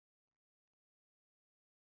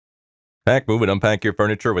Pack, move, and unpack your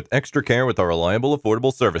furniture with extra care with our reliable,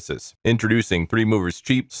 affordable services. Introducing 3 Movers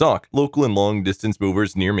Cheap, Sauk, local and long-distance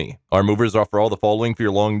movers near me. Our movers offer all the following for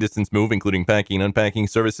your long-distance move, including packing and unpacking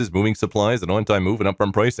services, moving supplies, and on-time move and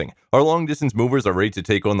upfront pricing. Our long-distance movers are ready to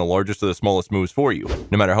take on the largest or the smallest moves for you.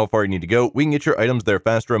 No matter how far you need to go, we can get your items there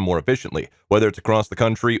faster and more efficiently. Whether it's across the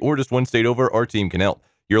country or just one state over, our team can help.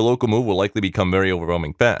 Your local move will likely become very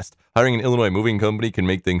overwhelming fast. Hiring an Illinois moving company can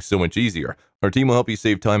make things so much easier. Our team will help you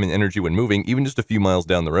save time and energy when moving, even just a few miles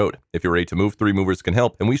down the road. If you're ready to move, 3 Movers can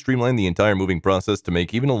help, and we streamline the entire moving process to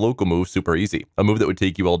make even a local move super easy. A move that would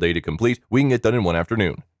take you all day to complete, we can get done in one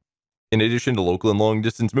afternoon. In addition to local and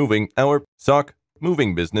long-distance moving, our Sauk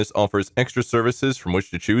moving business offers extra services from which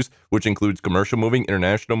to choose, which includes commercial moving,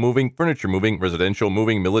 international moving, furniture moving, residential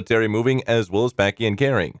moving, military moving, as well as packing and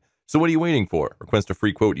carrying. So what are you waiting for? Request a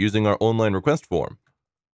free quote using our online request form.